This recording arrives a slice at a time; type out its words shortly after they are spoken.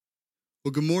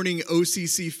Well, good morning,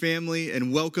 OCC family,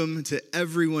 and welcome to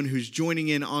everyone who's joining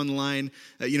in online.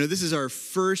 This is our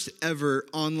first ever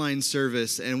online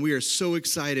service, and we are so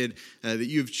excited that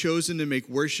you have chosen to make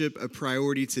worship a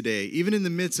priority today, even in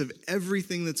the midst of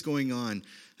everything that's going on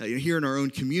here in our own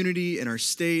community, in our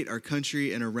state, our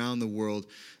country, and around the world.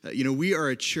 We are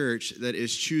a church that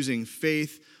is choosing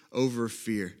faith over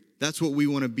fear. That's what we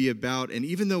want to be about. And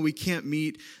even though we can't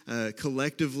meet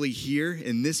collectively here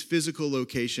in this physical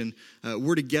location,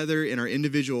 we're together in our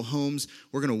individual homes.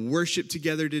 We're going to worship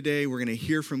together today. We're going to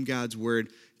hear from God's word.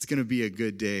 It's going to be a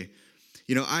good day.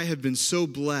 I have been so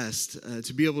blessed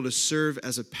to be able to serve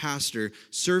as a pastor,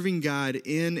 serving God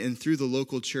in and through the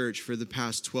local church for the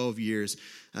past 12 years.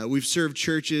 We've served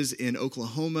churches in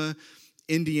Oklahoma,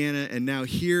 Indiana, and now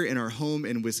here in our home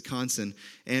in Wisconsin.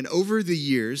 And over the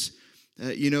years,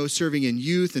 serving in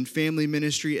youth and family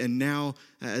ministry, and now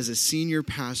as a senior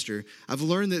pastor, I've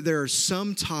learned that there are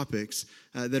some topics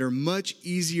that are much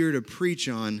easier to preach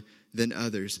on than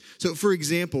others. So, for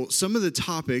example, some of the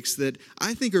topics that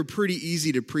I think are pretty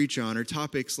easy to preach on are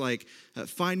topics like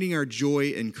finding our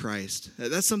joy in Christ.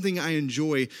 That's something I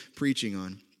enjoy preaching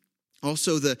on.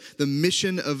 Also, the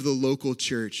mission of the local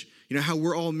church. How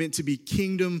we're all meant to be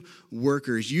kingdom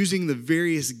workers, using the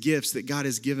various gifts that God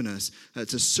has given us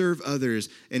to serve others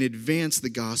and advance the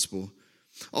gospel.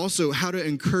 Also, how to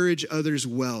encourage others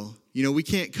well. We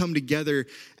can't come together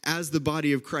as the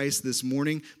body of Christ this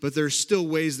morning, but there are still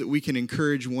ways that we can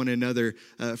encourage one another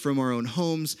from our own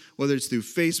homes, whether it's through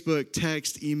Facebook,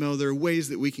 text, email. There are ways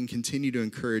that we can continue to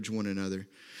encourage one another.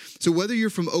 So whether you're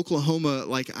from Oklahoma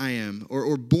like I am,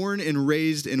 or born and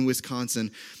raised in Wisconsin,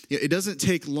 it doesn't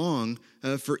take long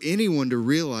for anyone to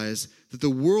realize that the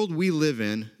world we live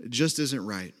in just isn't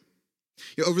right.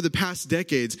 Over the past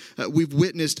decades, we've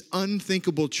witnessed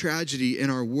unthinkable tragedy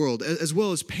in our world, as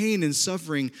well as pain and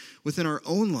suffering within our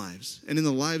own lives and in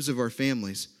the lives of our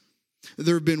families.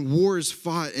 There have been wars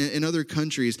fought in other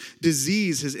countries.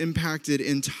 Disease has impacted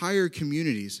entire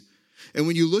communities. And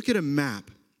when you look at a map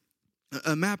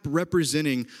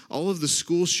representing all of the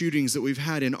school shootings that we've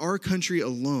had in our country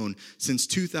alone since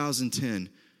 2010,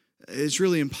 it's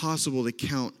really impossible to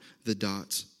count the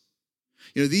dots.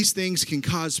 These things can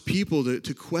cause people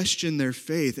to question their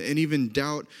faith and even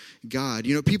doubt God.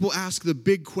 People ask the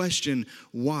big question,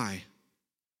 why?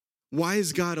 Why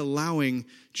is God allowing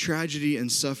tragedy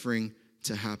and suffering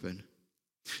to happen?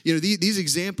 These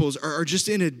examples are just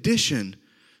in addition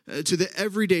to the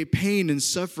everyday pain and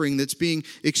suffering that's being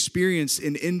experienced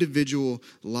in individual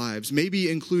lives,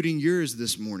 maybe including yours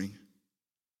this morning.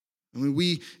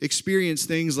 We experience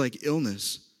things like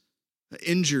illness,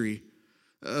 injury,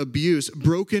 abuse,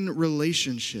 broken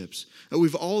relationships.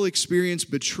 We've all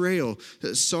experienced betrayal,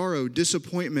 sorrow,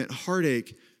 disappointment,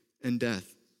 heartache, and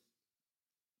death.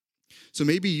 So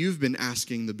maybe you've been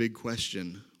asking the big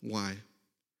question, why?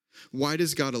 Why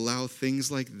does God allow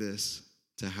things like this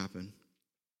to happen?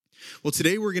 Well,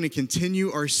 today we're going to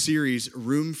continue our series,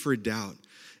 Room for Doubt.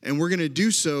 And we're going to do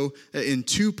so in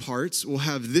two parts. We'll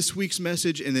have this week's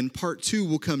message, and then part 2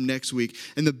 will come next week.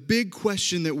 And the big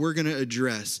question that we're going to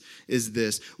address is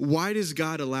this: why does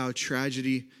God allow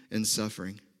tragedy and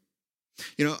suffering?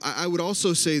 I would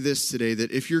also say this today,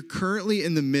 that if you're currently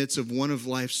in the midst of one of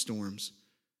life's storms,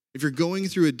 if you're going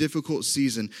through a difficult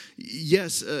season,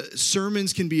 yes,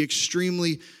 sermons can be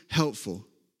extremely helpful,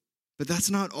 but that's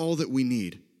not all that we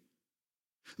need.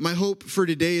 My hope for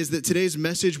today is that today's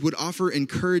message would offer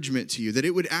encouragement to you, that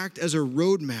it would act as a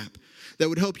roadmap that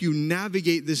would help you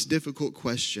navigate this difficult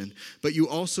question. But you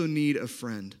also need a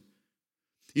friend.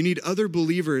 You need other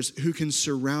believers who can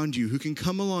surround you, who can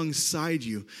come alongside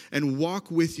you and walk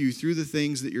with you through the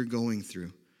things that you're going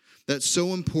through. That's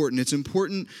so important. It's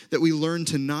important that we learn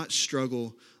to not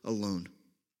struggle alone.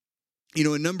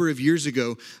 A number of years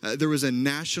ago, there was a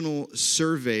national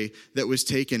survey that was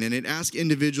taken, and it asked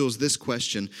individuals this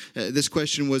question. This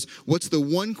question was, what's the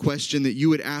one question that you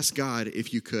would ask God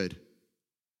if you could?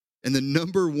 And the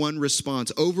number one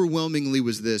response overwhelmingly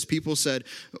was this. People said,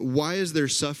 why is there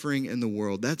suffering in the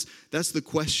world? That's the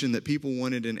question that people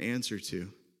wanted an answer to.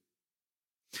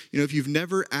 If you've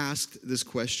never asked this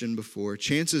question before,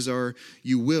 chances are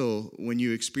you will when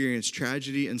you experience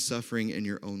tragedy and suffering in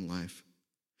your own life.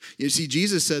 You see,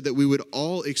 Jesus said that we would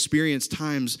all experience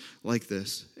times like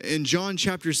this. In John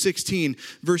chapter 16,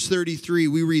 verse 33,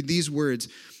 we read these words.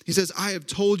 He says, I have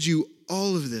told you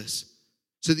all of this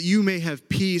so that you may have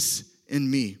peace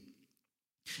in me.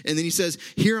 And then he says,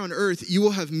 here on earth, you will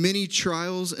have many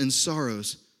trials and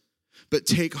sorrows. But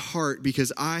take heart,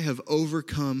 because I have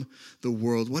overcome the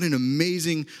world. What an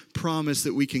amazing promise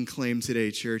that we can claim today,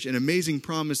 church. An amazing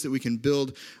promise that we can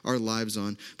build our lives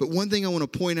on. But one thing I want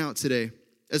to point out today,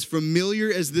 as familiar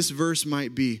as this verse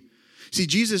might be, see,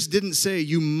 Jesus didn't say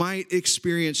you might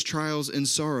experience trials and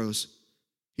sorrows.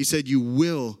 He said you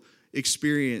will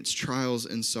experience trials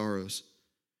and sorrows.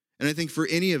 And I think for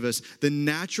any of us, the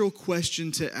natural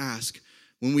question to ask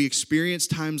when we experience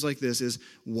times like this is,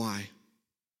 why?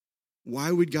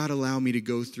 Why would God allow me to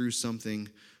go through something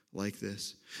like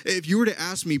this? If you were to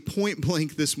ask me point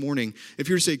blank this morning, if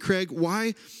you were to say, Craig,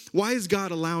 why is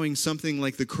God allowing something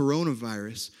like the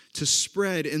coronavirus to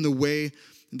spread in the way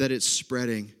that it's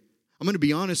spreading? I'm going to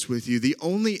be honest with you. The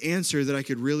only answer that I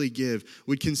could really give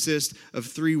would consist of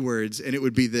 3 words, and it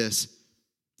would be this: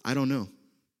 I don't know.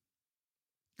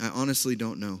 I honestly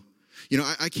don't know. You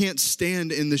know, I can't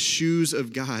stand in the shoes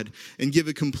of God and give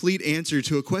a complete answer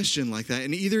to a question like that,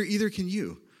 and either can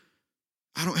you.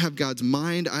 I don't have God's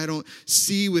mind. I don't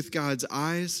see with God's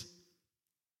eyes.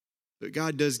 But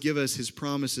God does give us his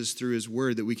promises through his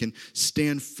word that we can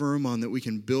stand firm on, that we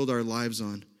can build our lives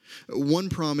on. One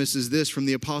promise is this from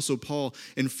the Apostle Paul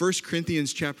in 1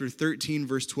 Corinthians chapter 13,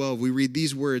 verse 12. We read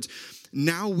these words: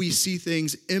 now we see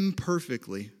things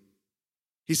imperfectly.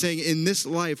 He's saying in this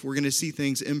life, we're going to see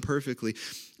things imperfectly,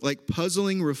 like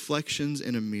puzzling reflections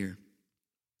in a mirror.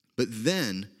 But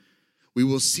then we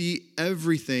will see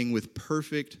everything with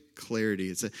perfect clarity.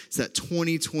 It's that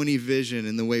 20/20 vision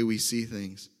in the way we see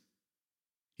things.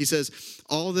 He says,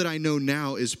 all that I know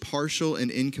now is partial and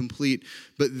incomplete,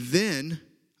 but then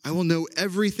I will know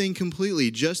everything completely,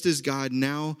 just as God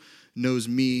now knows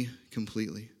me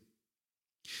completely.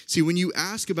 See, when you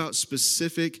ask about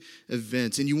specific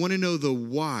events and you want to know the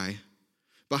why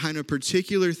behind a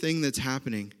particular thing that's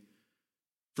happening,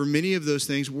 for many of those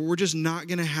things, we're just not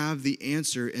going to have the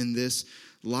answer in this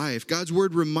life. God's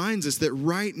word reminds us that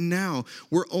right now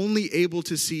we're only able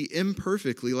to see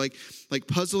imperfectly, like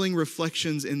puzzling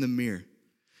reflections in the mirror.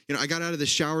 You know, I got out of the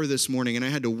shower this morning and I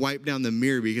had to wipe down the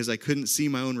mirror because I couldn't see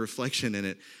my own reflection in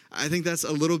it. I think that's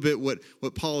a little bit what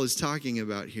Paul is talking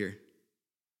about here.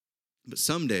 But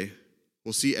someday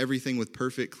we'll see everything with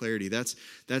perfect clarity. That's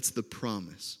the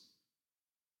promise.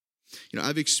 You know,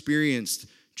 I've experienced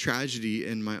tragedy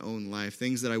in my own life,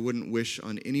 things that I wouldn't wish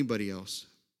on anybody else.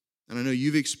 And I know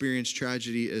you've experienced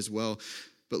tragedy as well.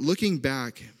 But looking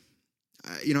back,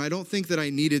 I don't think that I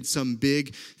needed some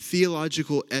big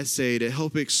theological essay to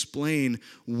help explain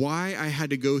why I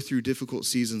had to go through difficult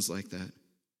seasons like that.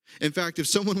 In fact, if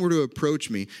someone were to approach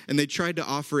me and they tried to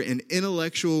offer an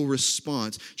intellectual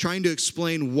response, trying to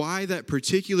explain why that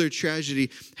particular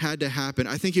tragedy had to happen,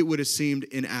 I think it would have seemed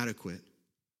inadequate.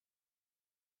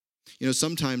 You know,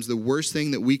 sometimes the worst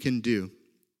thing that we can do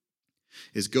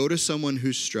is go to someone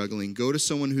who's struggling, go to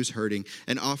someone who's hurting,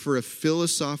 and offer a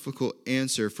philosophical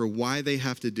answer for why they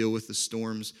have to deal with the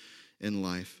storms in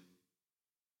life.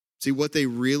 See, what they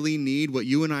really need, what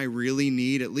you and I really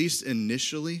need, at least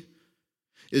initially,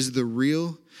 is the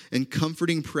real and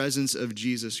comforting presence of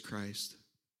Jesus Christ.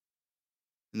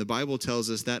 And the Bible tells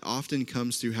us that often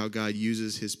comes through how God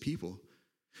uses his people.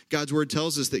 God's word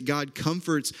tells us that God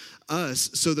comforts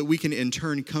us so that we can in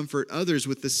turn comfort others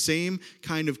with the same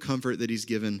kind of comfort that he's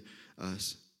given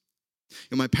us.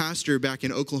 And my pastor back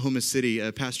in Oklahoma City,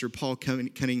 Pastor Paul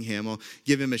Cunningham, I'll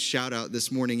give him a shout out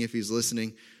this morning if he's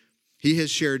listening. He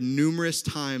has shared numerous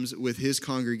times with his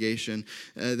congregation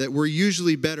that we're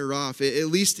usually better off, at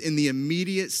least in the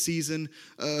immediate season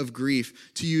of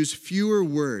grief, to use fewer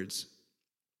words.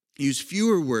 Use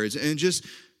fewer words and just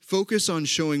focus on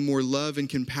showing more love and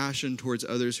compassion towards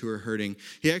others who are hurting.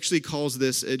 He actually calls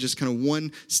this just kind of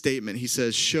one statement. He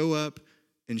says, show up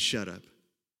and shut up.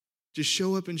 Just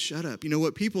show up and shut up. You know,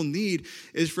 what people need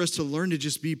is for us to learn to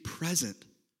just be present.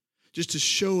 Just to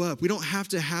show up. We don't have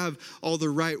to have all the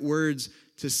right words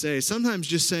to say. Sometimes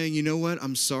just saying, you know what,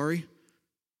 I'm sorry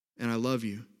and I love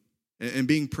you. And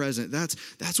being present,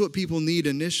 that's what people need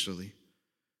initially.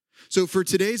 So for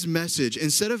today's message,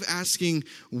 instead of asking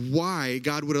why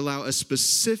God would allow a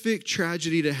specific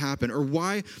tragedy to happen or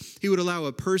why he would allow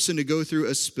a person to go through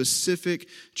a specific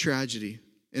tragedy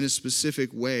in a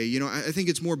specific way, you know, I think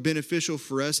it's more beneficial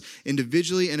for us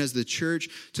individually and as the church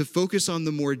to focus on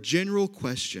the more general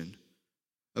question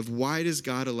of why does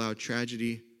God allow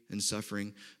tragedy and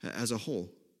suffering as a whole?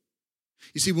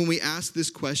 You see, when we ask this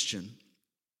question,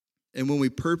 and when we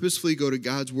purposefully go to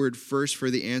God's word first for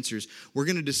the answers, we're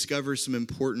going to discover some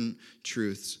important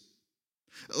truths.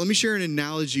 Let me share an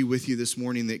analogy with you this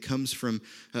morning that comes from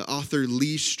author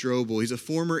Lee Strobel. He's a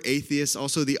former atheist,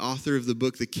 also the author of the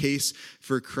book, The Case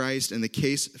for Christ and The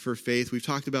Case for Faith. We've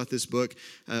talked about this book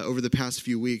over the past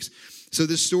few weeks. So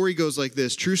this story goes like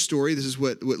this. True story, this is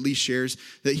what Lee shares,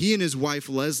 that he and his wife,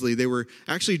 Leslie, they were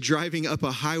actually driving up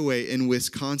a highway in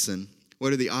Wisconsin.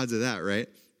 What are the odds of that, right?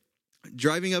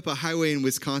 Driving up a highway in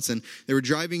Wisconsin, they were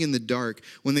driving in the dark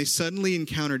when they suddenly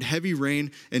encountered heavy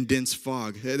rain and dense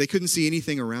fog. They couldn't see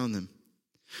anything around them.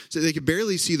 So they could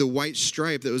barely see the white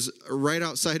stripe that was right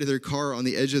outside of their car on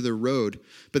the edge of the road.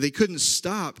 But they couldn't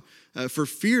stop for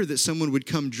fear that someone would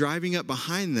come driving up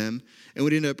behind them and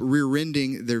would end up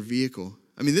rear-ending their vehicle.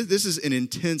 I mean, this is an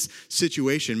intense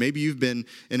situation. Maybe you've been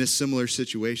in a similar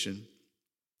situation.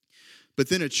 But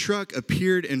then a truck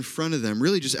appeared in front of them,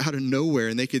 really just out of nowhere,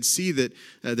 and they could see that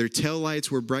their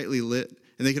taillights were brightly lit.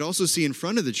 And they could also see in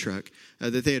front of the truck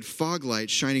that they had fog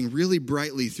lights shining really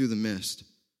brightly through the mist.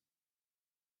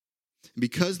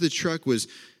 Because the truck was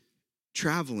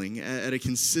traveling at a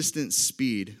consistent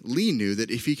speed, Lee knew that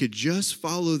if he could just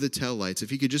follow the taillights, if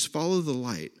he could just follow the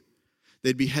light,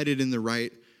 they'd be headed in the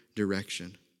right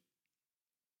direction.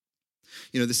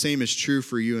 You know, the same is true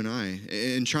for you and I.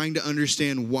 In trying to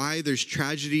understand why there's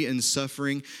tragedy and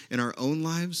suffering in our own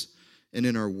lives and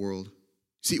in our world.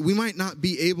 See, we might not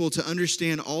be able to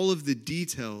understand all of the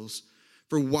details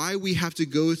for why we have to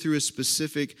go through a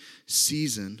specific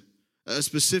season, a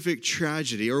specific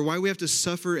tragedy, or why we have to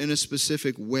suffer in a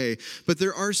specific way. But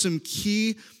there are some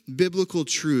key biblical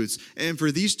truths. And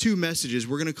for these two messages,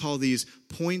 we're going to call these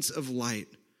points of light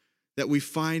that we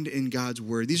find in God's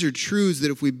word. These are truths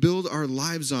that if we build our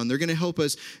lives on, they're going to help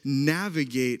us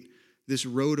navigate this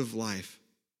road of life.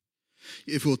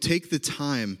 If we'll take the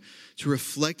time to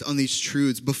reflect on these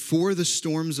truths before the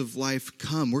storms of life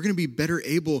come, we're going to be better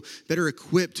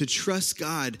equipped to trust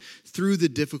God through the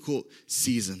difficult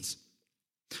seasons.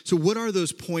 So what are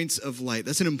those points of light?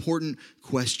 That's an important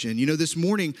question. You know, this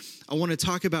morning, I want to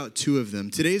talk about two of them.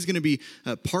 Today is going to be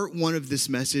part one of this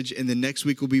message, and the next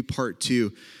week will be part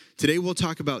two. Today we'll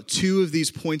talk about two of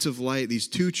these points of light, these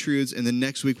two truths, and the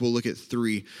next week we'll look at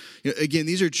three. You know, again,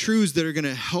 these are truths that are going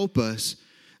to help us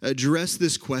address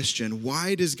this question: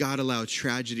 why does God allow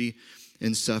tragedy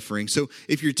and suffering? So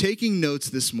if you're taking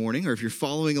notes this morning, or if you're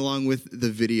following along with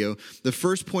the video, the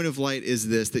first point of light is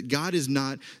this: that God is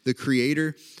not the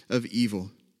creator of evil.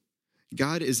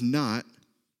 God is not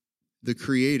the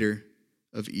creator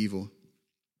of evil.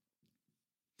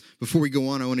 Before we go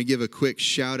on, I want to give a quick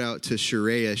shout out to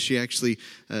Shareya. She actually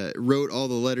wrote all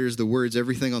the letters, the words,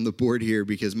 everything on the board here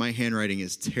because my handwriting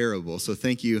is terrible. So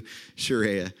thank you,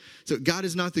 Shareya. So God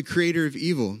is not the creator of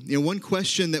evil. You know, one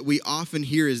question that we often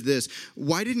hear is this: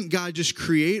 why didn't God just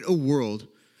create a world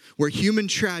where human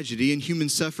tragedy and human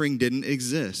suffering didn't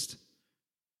exist?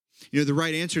 You know, the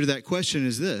right answer to that question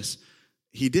is this: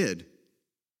 He did.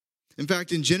 In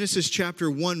fact, in Genesis chapter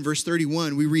 1, verse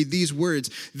 31, we read these words: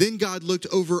 "Then God looked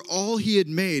over all he had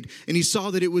made, and he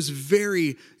saw that it was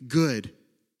very good."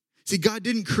 See, God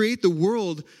didn't create the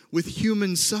world with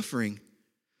human suffering.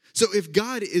 So if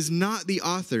God is not the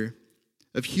author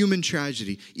of human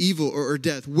tragedy, evil, or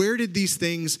death, where did these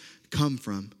things come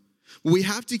from? Well, we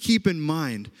have to keep in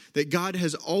mind that God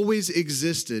has always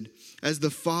existed as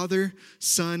the Father,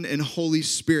 Son, and Holy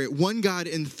Spirit, one God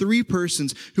in three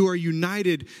persons who are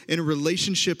united in a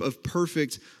relationship of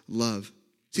perfect love.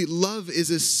 See, love is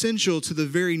essential to the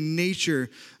very nature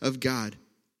of God.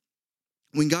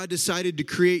 When God decided to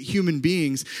create human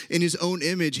beings in his own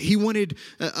image, he wanted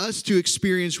us to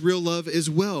experience real love as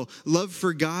well. Love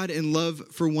for God and love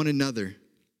for one another.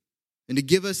 And to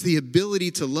give us the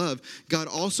ability to love, God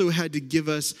also had to give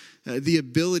us the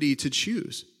ability to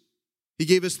choose. He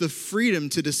gave us the freedom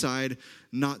to decide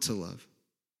not to love.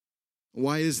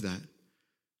 Why is that?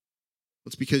 Well,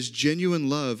 it's because genuine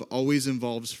love always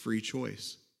involves free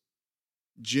choice.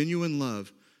 Genuine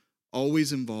love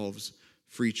always involves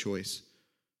free choice.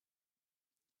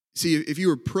 See, if you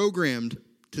were programmed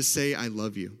to say, "I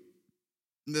love you,"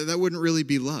 that wouldn't really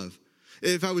be love.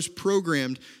 If I was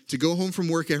programmed to go home from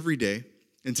work every day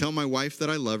and tell my wife that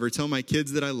I love her, tell my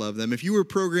kids that I love them, if you were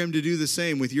programmed to do the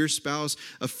same with your spouse,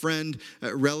 a friend,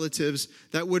 relatives,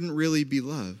 that wouldn't really be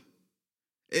love.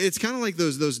 It's kind of like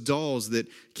those dolls that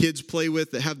kids play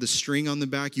with that have the string on the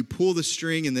back. You pull the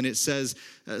string and then it says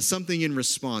something in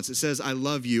response. It says, "I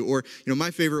love you." Or, you know,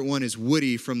 my favorite one is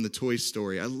Woody from the Toy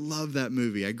Story. I love that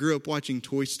movie. I grew up watching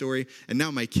Toy Story, and now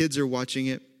my kids are watching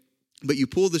it. But you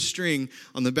pull the string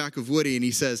on the back of Woody and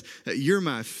he says, "You're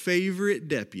my favorite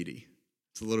deputy."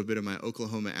 It's a little bit of my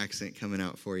Oklahoma accent coming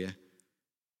out for you.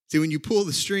 See, when you pull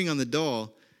the string on the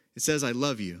doll, it says, "I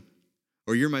love you."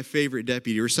 or you're my favorite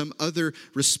deputy, or some other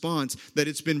response that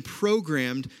it's been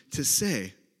programmed to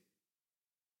say.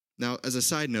 Now, as a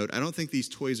side note, I don't think these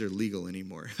toys are legal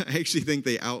anymore. I actually think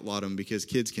they outlawed them because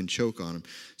kids can choke on them.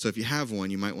 So if you have one,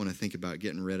 you might want to think about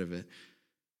getting rid of it.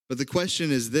 But the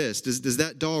question is this, does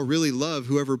that doll really love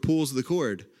whoever pulls the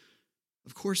cord?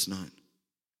 Of course not.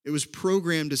 It was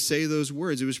programmed to say those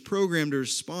words. It was programmed to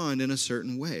respond in a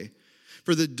certain way.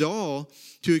 For the doll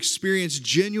to experience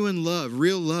genuine love,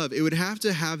 real love, it would have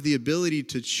to have the ability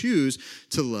to choose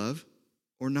to love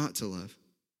or not to love.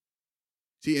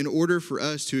 See, in order for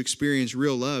us to experience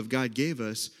real love, God gave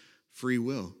us free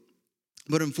will.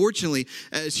 But unfortunately,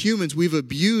 as humans, we've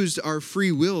abused our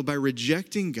free will by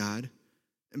rejecting God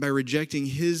and by rejecting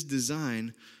His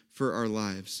design for our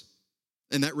lives.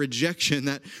 And that rejection,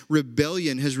 that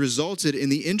rebellion has resulted in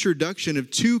the introduction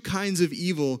of two kinds of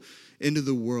evil into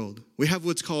the world. We have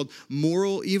what's called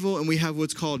moral evil and we have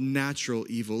what's called natural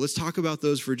evil. Let's talk about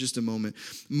those for just a moment.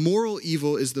 Moral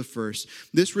evil is the first.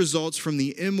 This results from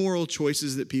the immoral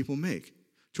choices that people make,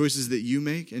 choices that you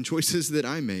make and choices that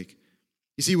I make.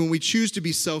 You see, when we choose to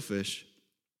be selfish,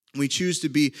 we choose to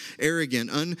be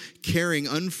arrogant, uncaring,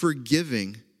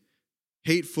 unforgiving,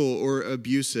 hateful, or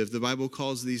abusive, the Bible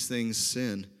calls these things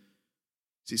sin.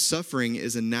 See, suffering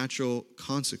is a natural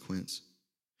consequence.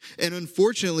 And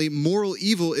unfortunately, moral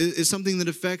evil is something that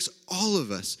affects all of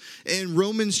us. In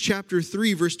Romans chapter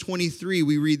 3, verse 23,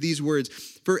 we read these words,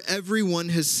 "For everyone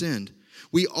has sinned.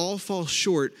 We all fall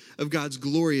short of God's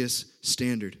glorious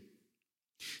standard."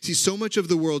 See, so much of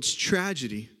the world's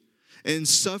tragedy and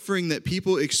suffering that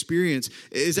people experience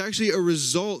is actually a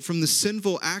result from the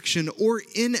sinful action or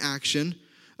inaction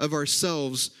of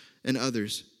ourselves and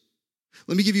others.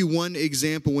 Let me give you one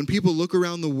example. When people look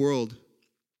around the world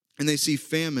and they see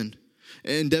famine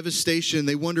and devastation,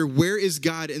 they wonder, where is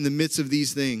God in the midst of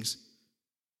these things?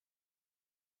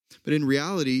 But in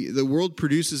reality, the world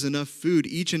produces enough food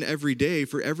each and every day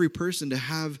for every person to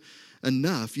have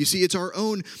enough. You see, it's our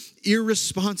own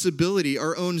irresponsibility,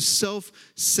 our own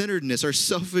self-centeredness, our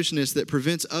selfishness that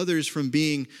prevents others from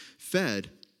being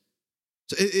fed.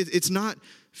 So it's not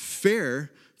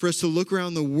fair for us to look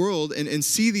around the world and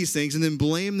see these things and then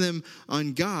blame them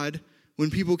on God when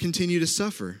people continue to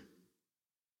suffer.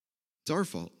 It's our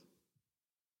fault.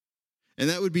 And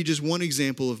that would be just one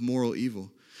example of moral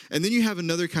evil. And then you have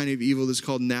another kind of evil that's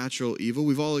called natural evil.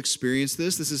 We've all experienced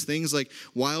this. This is things like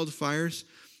wildfires,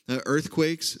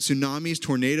 earthquakes, tsunamis,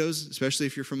 tornadoes, especially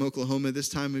if you're from Oklahoma this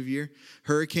time of year,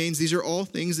 hurricanes. These are all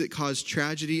things that cause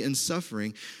tragedy and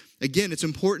suffering. Again, it's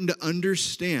important to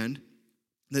understand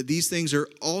that these things are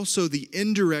also the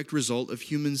indirect result of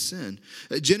human sin.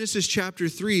 Genesis chapter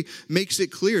 3 makes it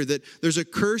clear that there's a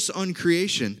curse on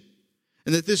creation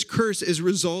and that this curse is a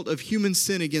result of human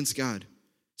sin against God.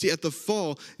 See, at the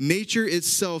fall, nature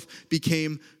itself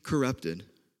became corrupted.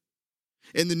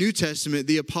 In the New Testament,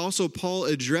 the Apostle Paul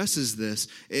addresses this.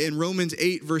 In Romans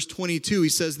 8, verse 22, he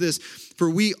says this, "For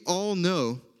we all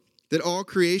know that all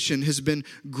creation has been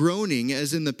groaning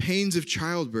as in the pains of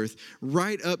childbirth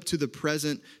right up to the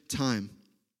present time."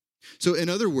 So in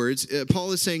other words,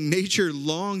 Paul is saying nature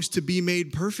longs to be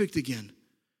made perfect again.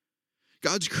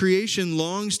 God's creation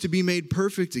longs to be made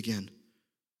perfect again.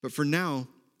 But for now,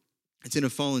 it's in a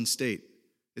fallen state.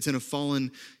 It's in a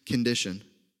fallen condition.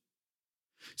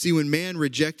 See, when man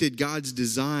rejected God's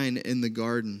design in the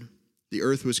garden, the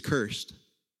earth was cursed.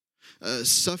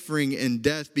 Suffering and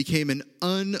death became an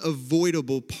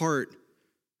unavoidable part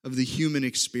of the human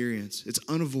experience. It's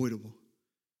unavoidable.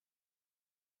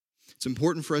 It's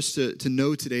important for us to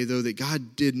know today, though, that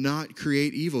God did not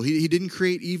create evil. He didn't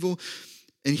create evil,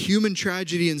 and human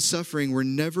tragedy and suffering were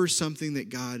never something that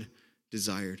God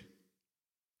desired.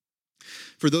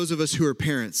 For those of us who are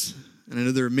parents, and I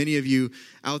know there are many of you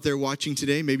out there watching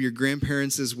today, maybe your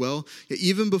grandparents as well,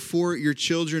 even before your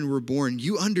children were born,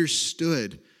 you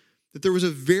understood that there was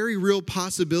a very real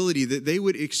possibility that they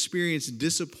would experience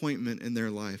disappointment in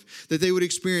their life, that they would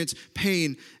experience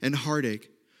pain and heartache.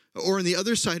 Or on the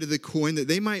other side of the coin, that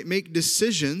they might make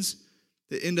decisions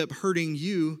that end up hurting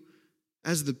you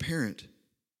as the parent.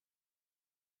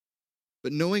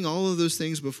 But knowing all of those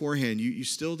things beforehand, you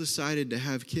still decided to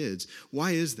have kids.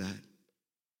 Why is that?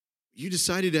 You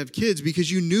decided to have kids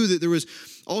because you knew that there was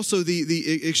also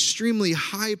the extremely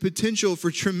high potential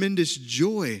for tremendous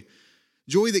joy.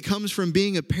 Joy that comes from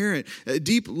being a parent, a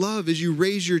deep love as you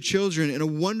raise your children, and a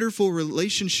wonderful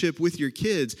relationship with your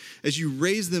kids as you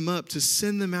raise them up to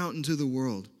send them out into the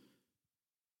world.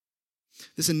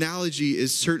 This analogy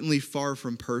is certainly far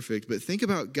from perfect, but think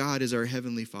about God as our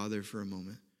Heavenly Father for a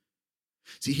moment.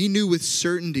 See, He knew with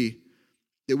certainty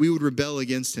that we would rebel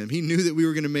against Him. He knew that we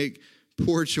were going to make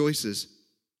poor choices.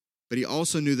 but he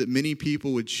also knew that many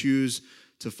people would choose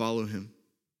to follow him,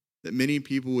 that many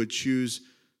people would choose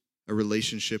a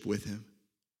relationship with him.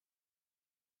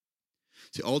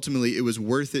 See, ultimately, it was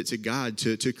worth it to God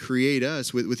to create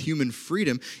us with human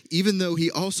freedom, even though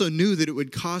he also knew that it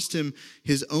would cost him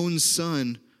his own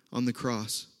son on the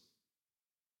cross.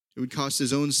 It would cost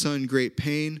his own son great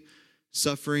pain,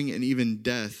 suffering, and even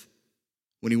death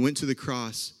when he went to the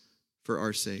cross for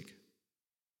our sake.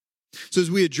 So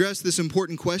as we address this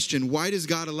important question, why does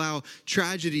God allow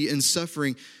tragedy and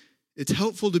suffering? It's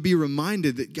helpful to be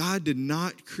reminded that God did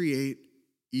not create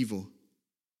evil.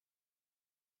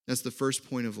 That's the first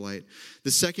point of light.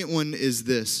 The second one is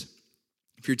this.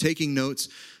 If you're taking notes,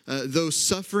 though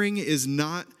suffering is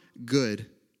not good,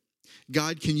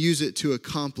 God can use it to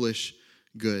accomplish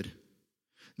good.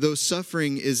 Though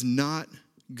suffering is not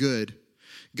good,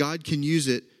 God can use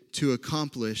it to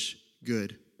accomplish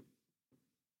good.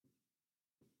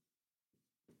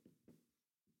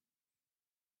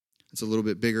 That's a little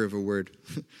bit bigger of a word.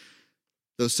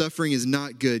 Though suffering is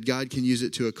not good, God can use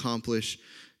it to accomplish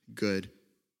good.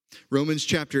 Romans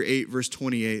chapter 8, verse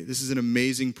 28. This is an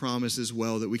amazing promise as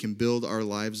well that we can build our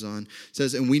lives on. It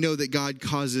says, and we know that God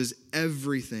causes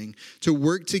everything to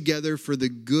work together for the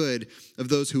good of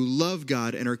those who love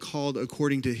God and are called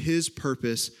according to his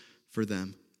purpose for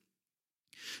them.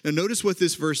 Now notice what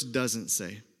this verse doesn't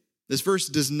say. This verse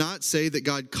does not say that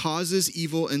God causes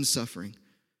evil and suffering,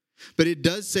 but it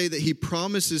does say that he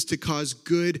promises to cause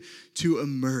good to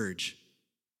emerge.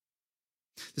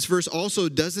 This verse also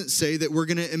doesn't say that we're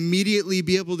going to immediately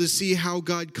be able to see how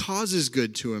God causes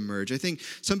good to emerge. I think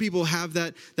some people have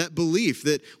that belief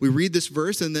that we read this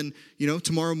verse and then,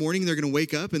 tomorrow morning they're going to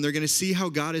wake up and they're going to see how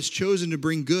God has chosen to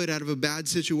bring good out of a bad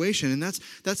situation. And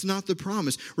that's not the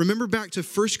promise. Remember back to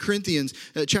 1 Corinthians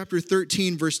chapter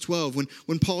 13, verse 12,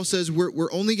 when Paul says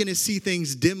we're only going to see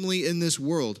things dimly in this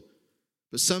world.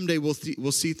 But someday we'll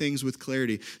see things with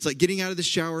clarity. It's like getting out of the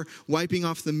shower, wiping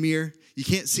off the mirror. You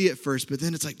can't see it first, but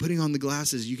then it's like putting on the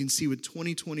glasses. You can see with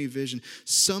 20/20 vision.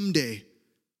 Someday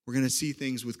we're going to see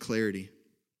things with clarity.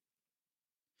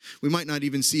 We might not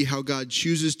even see how God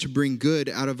chooses to bring good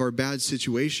out of our bad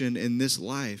situation in this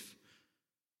life.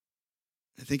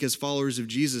 I think as followers of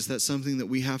Jesus, that's something that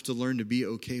we have to learn to be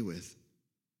okay with.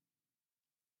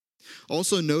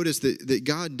 Also notice that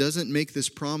God doesn't make this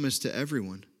promise to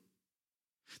everyone.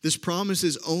 This promise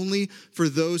is only for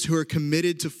those who are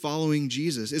committed to following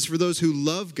Jesus. It's for those who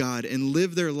love God and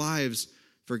live their lives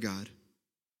for God.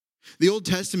 The Old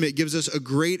Testament gives us a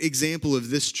great example of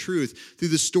this truth through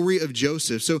the story of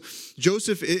Joseph. So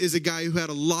Joseph is a guy who had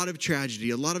a lot of tragedy,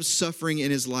 a lot of suffering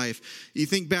in his life. You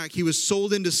think back, he was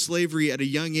sold into slavery at a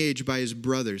young age by his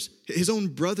brothers. His own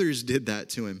brothers did that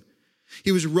to him.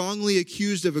 He was wrongly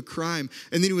accused of a crime,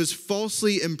 and then he was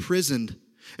falsely imprisoned.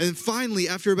 And then finally,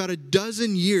 after about a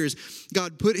dozen years,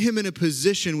 God put him in a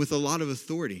position with a lot of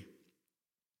authority.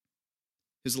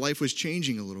 His life was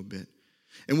changing a little bit.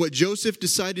 And what Joseph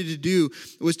decided to do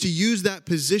was to use that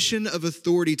position of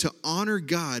authority to honor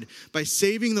God by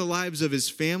saving the lives of his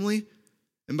family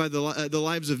and by the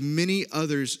lives of many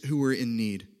others who were in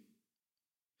need.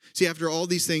 See, after all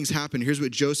these things happened, here's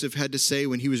what Joseph had to say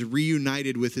when he was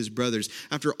reunited with his brothers.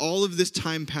 After all of this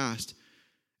time passed,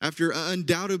 after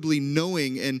undoubtedly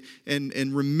knowing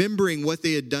and remembering what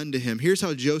they had done to him, here's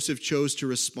how Joseph chose to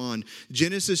respond.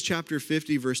 Genesis chapter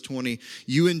 50, verse 20,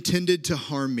 you intended to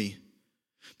harm me,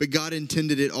 but God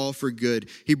intended it all for good.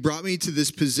 He brought me to this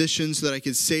position so that I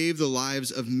could save the lives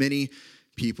of many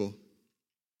people.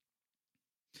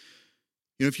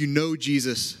 If you know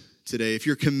Jesus today, if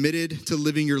you're committed to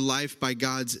living your life by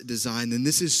God's design, then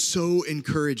this is so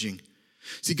encouraging.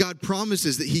 See, God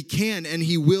promises that he can and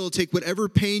he will take whatever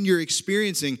pain you're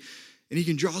experiencing and he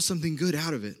can draw something good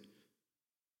out of it.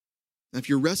 Now, if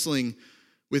you're wrestling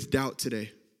with doubt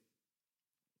today,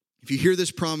 if you hear this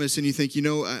promise and you think,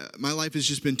 my life has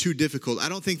just been too difficult, I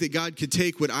don't think that God could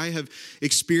take what I have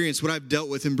experienced, what I've dealt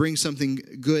with, and bring something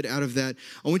good out of that,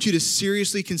 I want you to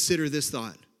seriously consider this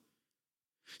thought.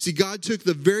 See, God took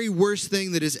the very worst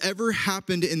thing that has ever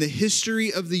happened in the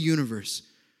history of the universe,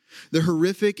 the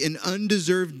horrific and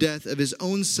undeserved death of his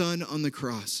own son on the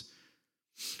cross.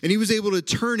 And he was able to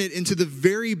turn it into the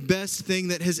very best thing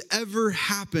that has ever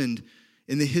happened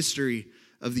in the history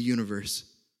of the universe.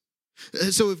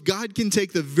 So if God can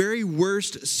take the very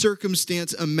worst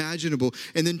circumstance imaginable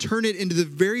and then turn it into the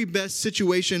very best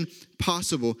situation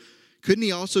possible, couldn't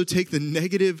he also take the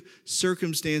negative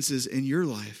circumstances in your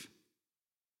life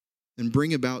and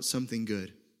bring about something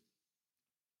good?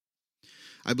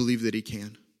 I believe that he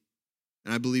can.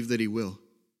 And I believe that he will.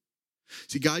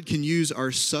 See, God can use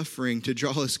our suffering to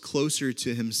draw us closer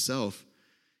to himself.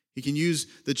 He can use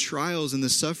the trials and the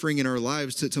suffering in our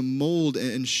lives to mold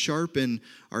and sharpen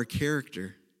our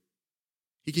character.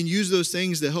 He can use those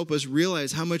things to help us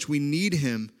realize how much we need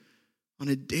him on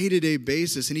a day-to-day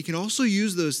basis. And he can also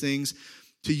use those things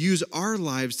to use our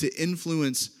lives to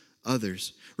influence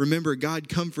others. Remember, God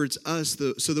comforts us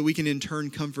so that we can in turn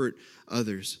comfort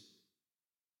others.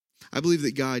 I believe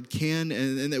that God can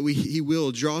and that he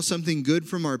will draw something good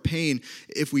from our pain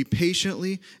if we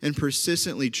patiently and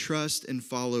persistently trust and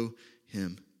follow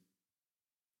him.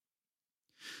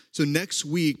 So next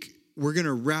week, we're going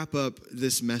to wrap up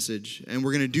this message, and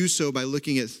we're going to do so by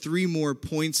looking at 3 more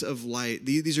points of light.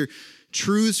 These are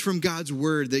truths from God's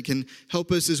word that can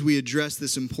help us as we address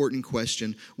this important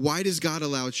question. Why does God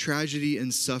allow tragedy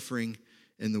and suffering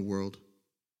in the world?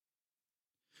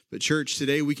 But church,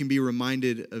 today we can be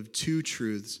reminded of 2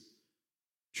 truths.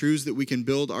 Truths that we can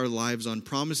build our lives on,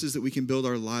 promises that we can build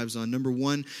our lives on. Number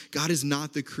 1, God is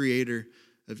not the creator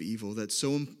of evil. That's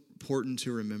so important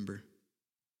to remember.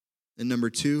 And number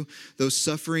 2, though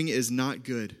suffering is not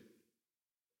good,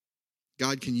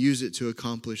 God can use it to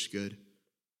accomplish good.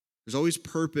 There's always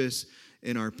purpose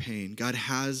in our pain. God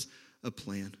has a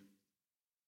plan.